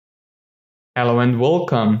Hello and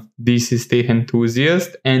welcome. This is Tech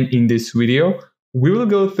Enthusiast, and in this video, we will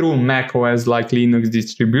go through macOS like Linux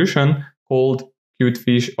distribution called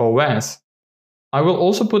CutefishOS. I will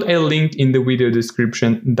also put a link in the video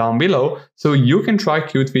description down below so you can try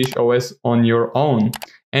CutefishOS on your own.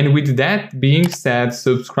 And with that being said,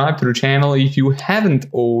 subscribe to the channel if you haven't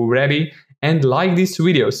already and like this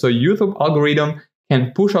video so YouTube algorithm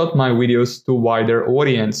can push out my videos to wider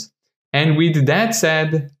audience. And with that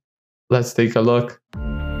said, let's take a look.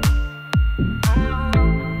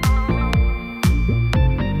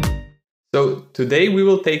 So today we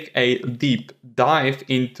will take a deep dive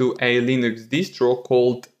into a Linux distro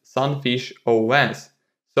called CutefishOS.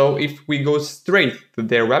 So if we go straight to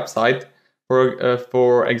their website,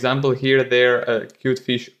 for example here they're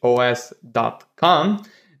CutefishOS.com,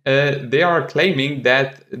 they are claiming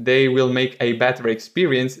that they will make a better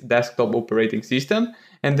experience desktop operating system,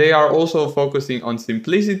 and they are also focusing on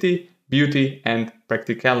simplicity, beauty and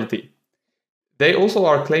practicality. They also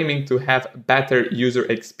are claiming to have better user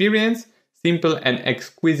experience, simple and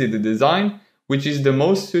exquisite design, which is the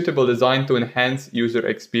most suitable design to enhance user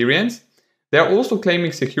experience. They are also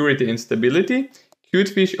claiming security and stability.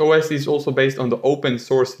 CutefishOS is also based on the open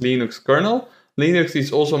source Linux kernel. Linux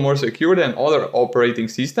is also more secure than other operating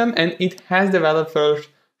systems, and it has developers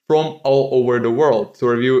from all over the world to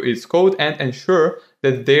review its code and ensure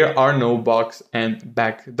that there are no bugs and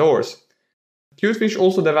backdoors. Cutefish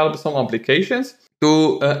also developed some applications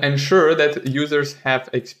to ensure that users have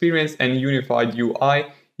experience and unified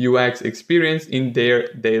UI UX experience in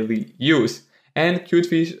their daily use. And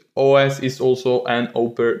CutefishOS is also an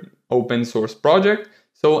open source project,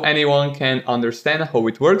 so anyone can understand how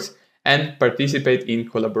it works and participate in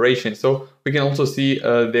collaboration. So we can also see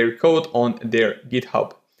their code on their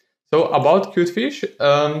GitHub. So about Cutefish,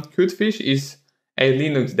 Cutefish is a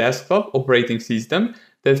Linux desktop operating system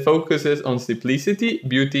that focuses on simplicity,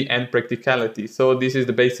 beauty, and practicality. So this is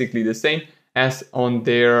basically the same as on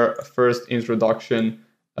their first introduction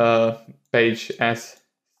page as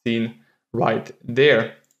seen right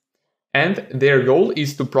there. And their goal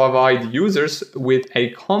is to provide users with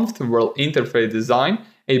a comfortable interface design,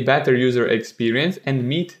 a better user experience, and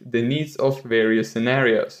meet the needs of various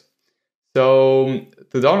scenarios. So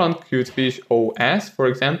to download CutefishOS, for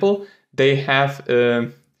example, they have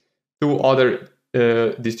two other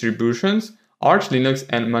distributions, Arch Linux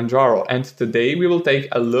and Manjaro. And today we will take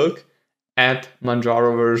a look at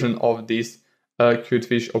Manjaro version of this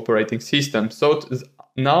Cutefish operating system. So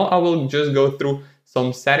now I will just go through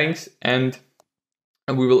some settings and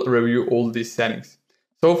we will review all these settings.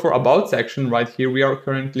 So for About section right here, we are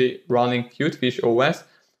currently running CutefishOS,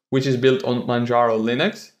 which is built on Manjaro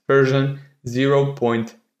Linux version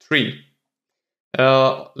 0.3.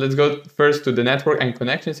 Let's go first to the network and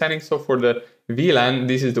connection settings. So for the VLAN,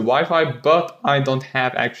 this is the Wi-Fi, but I don't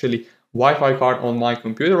have actually Wi-Fi card on my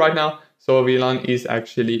computer right now, so VLAN is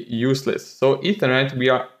actually useless. So Ethernet, we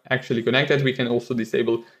are actually connected. We can also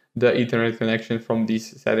disable the Ethernet connection from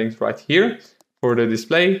these settings right here. For the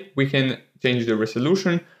display, we can change the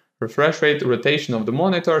resolution, refresh rate, rotation of the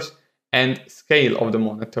monitors, and scale of the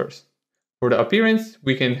monitors. For the appearance,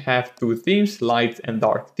 we can have two themes, light and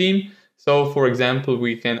dark theme. So for example,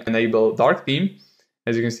 we can enable dark theme.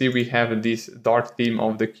 As you can see, we have this dark theme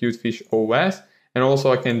of the CutefishOS, and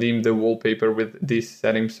also I can theme the wallpaper with this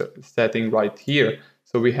setting right here.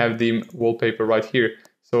 So we have the wallpaper right here.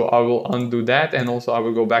 So I will undo that, and also I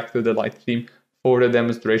will go back to the light theme for the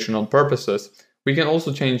demonstrational purposes. We can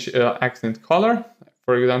also change accent color.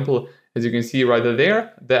 For example, as you can see right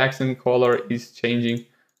there, the accent color is changing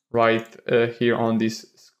right here on this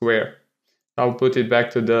square. I'll put it back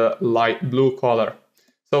to the light blue color.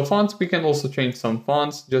 So fonts, we can also change some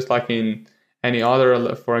fonts just like in any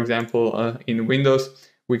other. For example, in Windows,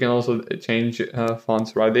 we can also change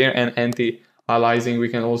fonts right there. And anti-aliasing, we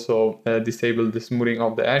can also disable the smoothing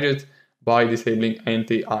of the edges by disabling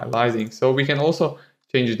anti-aliasing. So we can also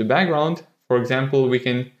change the background. For example, we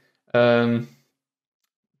can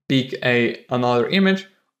pick another image,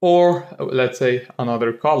 or let's say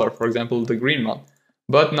another color, for example, the green one.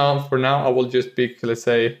 But for now, I will just pick, let's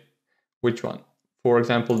say, which one? For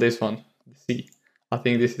example, this one, C. I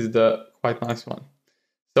think this is the quite nice one.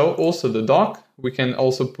 So also the dock, we can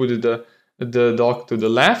also put the dock to the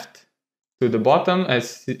left, to the bottom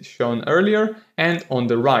as shown earlier, and on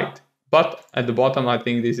the right. But at the bottom, I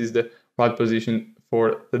think this is the right position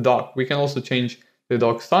for the dock. We can also change the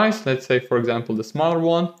dock size. Let's say, for example, the smaller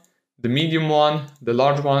one, the medium one, the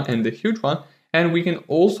large one, and the huge one. And we can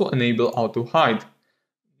also enable auto hide.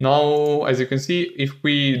 Now, as you can see, if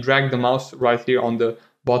we drag the mouse right here on the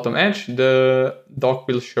bottom edge, the dock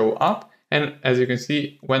will show up And as you can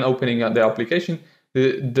see, when opening the application,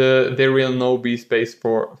 there will no be space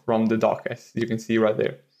from the dock, as you can see right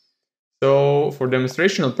there. So for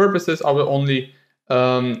demonstrational purposes, I will only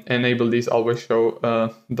enable this always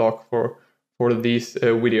show dock for this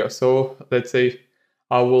video. So let's say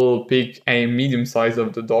I will pick a medium size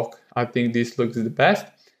of the dock. I think this looks the best.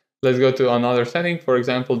 Let's go to another setting. For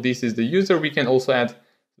example, this is the user. We can also add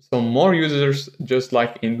some more users, just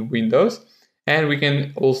like in Windows. And we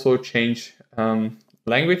can also change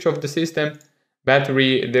language of the system.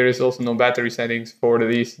 Battery, there is also no battery settings for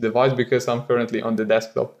this device because I'm currently on the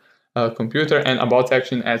desktop computer. And about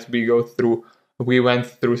section, as we went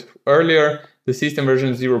through earlier, the system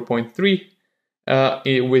version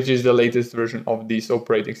 0.3, which is the latest version of this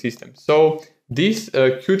operating system. So this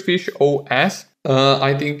CutefishOS,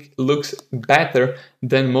 I think, looks better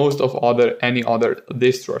than most of any other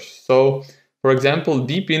distros. So for example,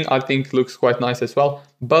 Deepin I think looks quite nice as well,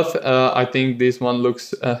 but I think this one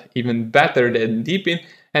looks even better than Deepin.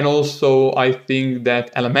 And also I think that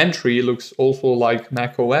Elementary looks also like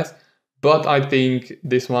macOS, but I think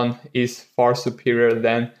this one is far superior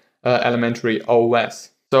than Elementary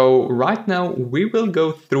OS. So right now we will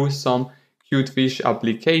go through some Cutefish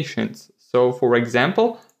applications. So for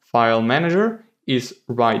example, File Manager is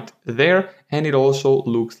right there, and it also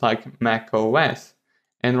looks like macOS.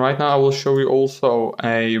 And right now I will show you also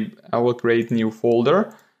I will create new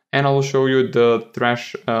folder, and I will show you the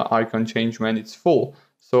trash icon change when it's full.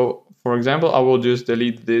 So for example, I will just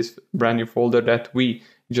delete this brand new folder that we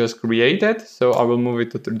just created. So I will move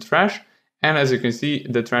it to the trash, and as you can see,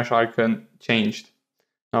 the trash icon changed.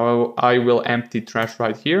 Now I will empty trash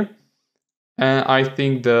right here. And I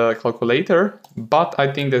think the calculator, but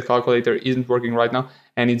I think the calculator isn't working right now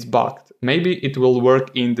and it's bugged. Maybe it will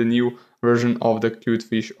work in the new version of the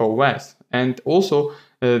CutefishOS. And also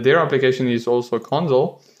their application is also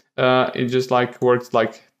console. It just works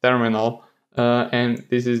like terminal, and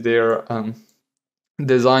this is their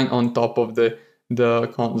design on top of the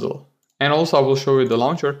console. And also I will show you the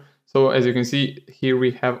launcher. So as you can see, here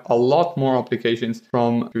we have a lot more applications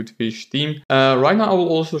from Cutefish team. Right now I will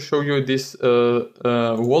also show you this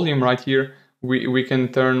volume right here. We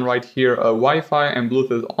can turn right here Wi-Fi and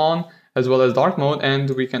Bluetooth on, as well as dark mode, and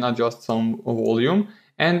we can adjust some volume.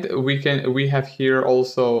 And we have here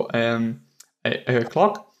also a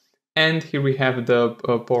clock, and here we have the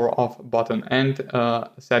power off button and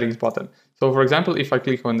settings button. So for example, if I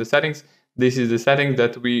click on the settings, this is the settings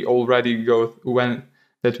that we already went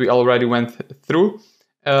through,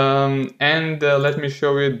 and let me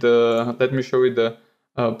show you the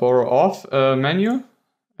power off menu.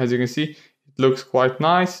 As you can see, it looks quite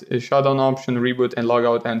nice. A shutdown option, reboot and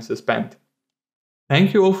logout and suspend.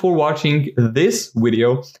 Thank you all for watching this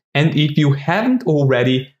video, and if you haven't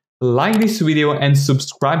already, like this video and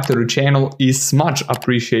subscribe to the channel is much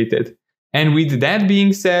appreciated. And with that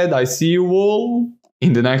being said, I see you all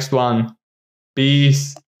in the next one.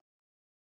 Peace.